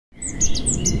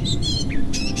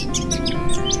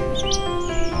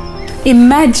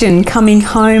Imagine coming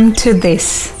home to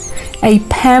this. A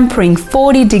pampering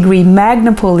 40-degree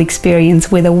MagnaPool experience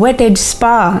with a wet edge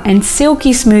spa and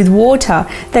silky smooth water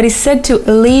that is said to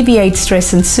alleviate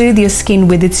stress and soothe your skin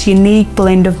with its unique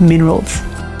blend of minerals.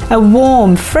 A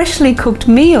warm, freshly cooked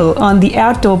meal on the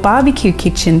outdoor barbecue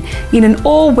kitchen in an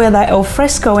all-weather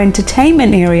alfresco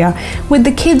entertainment area with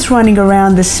the kids running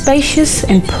around the spacious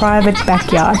and private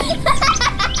backyard.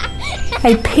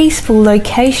 A peaceful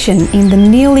location in the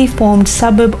newly formed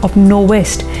suburb of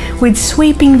Norwest with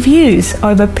sweeping views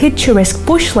over picturesque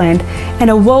bushland and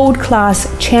a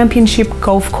world-class championship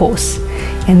golf course.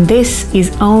 And this is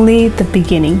only the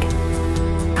beginning.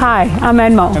 Hi, I'm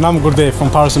Anmo. And I'm Gurdev from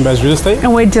Paris & Baz Real Estate.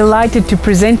 And we're delighted to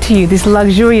present to you this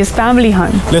luxurious family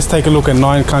home. Let's take a look at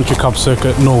 9 Country Club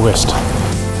Circuit Norwest.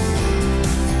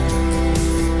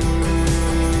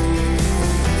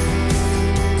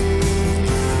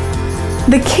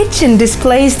 The kitchen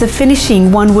displays the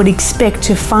finishing one would expect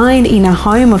to find in a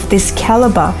home of this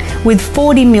caliber, with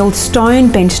 40mm stone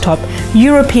benchtop,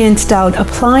 European-styled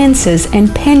appliances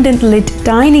and pendant-lit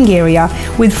dining area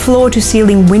with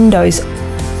floor-to-ceiling windows.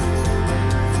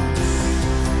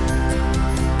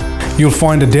 You'll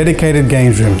find a dedicated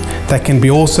games room that can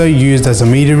be also used as a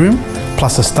media room,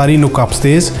 plus a study nook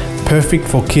upstairs, perfect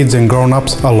for kids and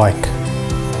grown-ups alike.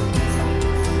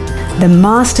 The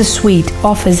master suite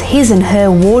offers his and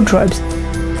her wardrobes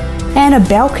and a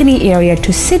balcony area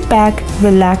to sit back,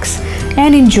 relax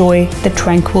and enjoy the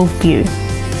tranquil view.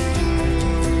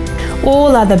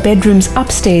 All other bedrooms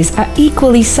upstairs are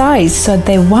equally sized, so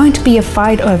there won't be a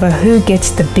fight over who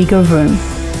gets the bigger room.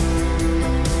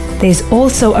 There's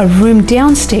also a room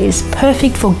downstairs,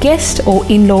 perfect for guest or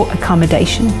in-law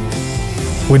accommodation.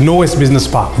 With Norwest Business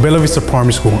Park, Bella Vista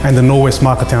Primary School and the Norwest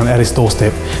Market Town at its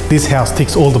doorstep, this house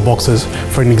ticks all the boxes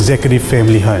for an executive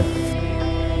family home.